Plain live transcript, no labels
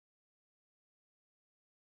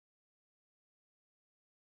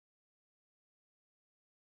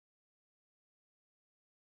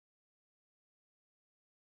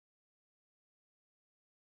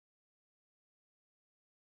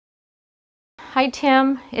Hi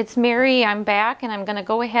Tim, it's Mary. I'm back and I'm going to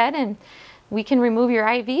go ahead and we can remove your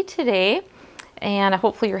IV today, and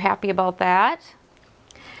hopefully you're happy about that.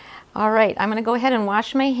 All right, I'm going to go ahead and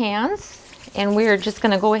wash my hands, and we're just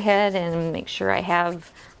going to go ahead and make sure I have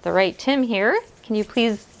the right Tim here. Can you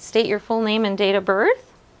please state your full name and date of birth?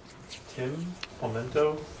 Tim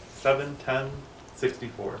Palmento,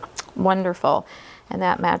 7/10/64. Wonderful. And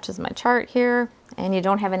that matches my chart here. And you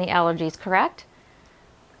don't have any allergies, correct?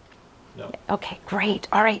 No. Okay, great.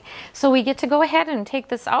 All right. So we get to go ahead and take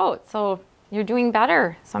this out. So you're doing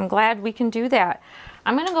better. So I'm glad we can do that.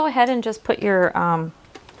 I'm going to go ahead and just put your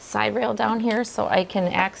side rail down here so I can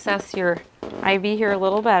access your IV here a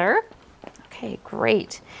little better. Okay,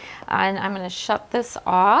 great. And I'm going to shut this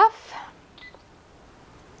off.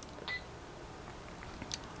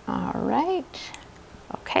 All right.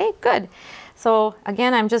 Okay, good. So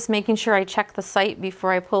again, I'm just making sure I check the site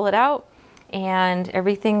before I pull it out, and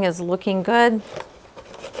everything is looking good.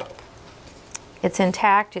 It's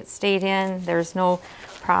intact, it stayed in, there's no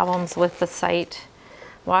problems with the site.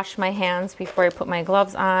 Wash my hands before I put my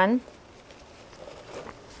gloves on.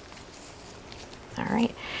 All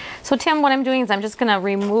right, so Tim, what I'm doing is I'm just gonna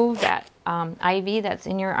remove that IV that's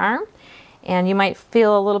in your arm, and you might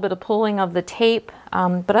feel a little bit of pulling of the tape,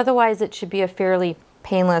 but otherwise it should be a fairly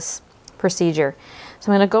painless procedure.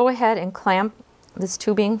 So I'm going to go ahead and clamp this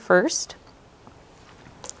tubing first,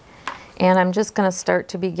 and I'm just going to start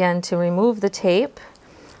to begin to remove the tape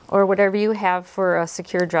or whatever you have for a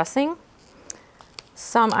secure dressing.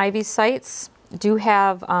 Some IV sites do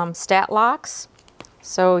have stat locks,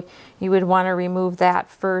 so you would want to remove that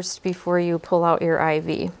first before you pull out your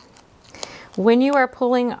IV. When you are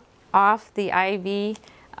pulling off the IV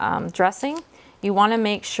dressing, you want to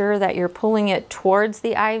make sure that you're pulling it towards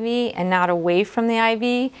the IV and not away from the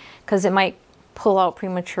IV, because it might pull out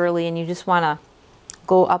prematurely and you just want to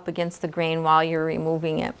go up against the grain while you're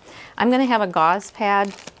removing it. I'm going to have a gauze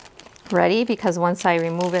pad ready, because once I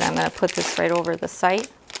remove it, I'm going to put this right over the site.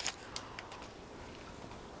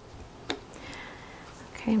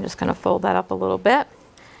 Okay, I'm just going to fold that up a little bit,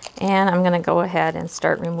 and I'm going to go ahead and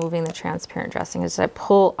start removing the transparent dressing as I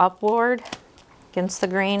pull upward against the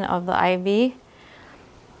grain of the IV.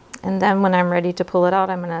 And then when I'm ready to pull it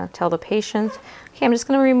out, I'm going to tell the patient, okay, I'm just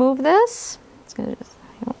going to remove this.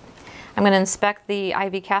 I'm going to inspect the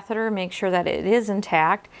IV catheter, make sure that it is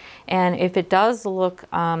intact. And if it does look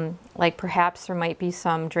like perhaps there might be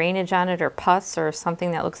some drainage on it or pus or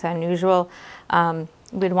something that looks unusual,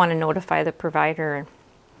 we'd want to notify the provider and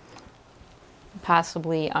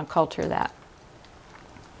possibly culture that.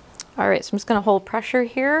 All right, so I'm just going to hold pressure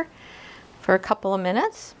here for a couple of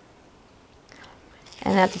minutes.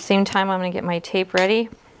 And at the same time, I'm going to get my tape ready.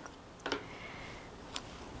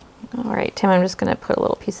 All right, Tim, I'm just going to put a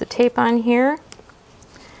little piece of tape on here.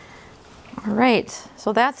 All right,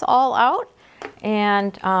 so that's all out.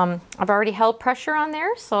 And I've already held pressure on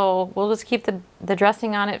there, so we'll just keep the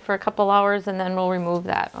dressing on it for a couple hours, and then we'll remove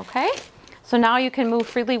that, okay? So now you can move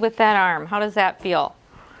freely with that arm. How does that feel?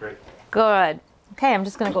 Great. Good. Okay, I'm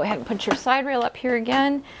just going to go ahead and put your side rail up here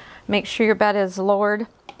again. Make sure your bed is lowered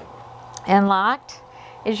and locked.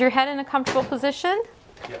 Is your head in a comfortable position?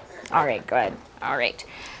 Yes. All right, good. All right.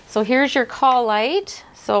 So here's your call light.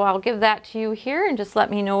 So I'll give that to you here, and just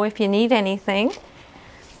let me know if you need anything.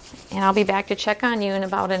 And I'll be back to check on you in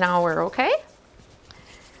about an hour, okay?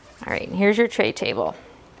 All right, and here's your tray table.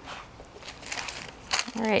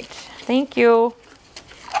 All right, thank you.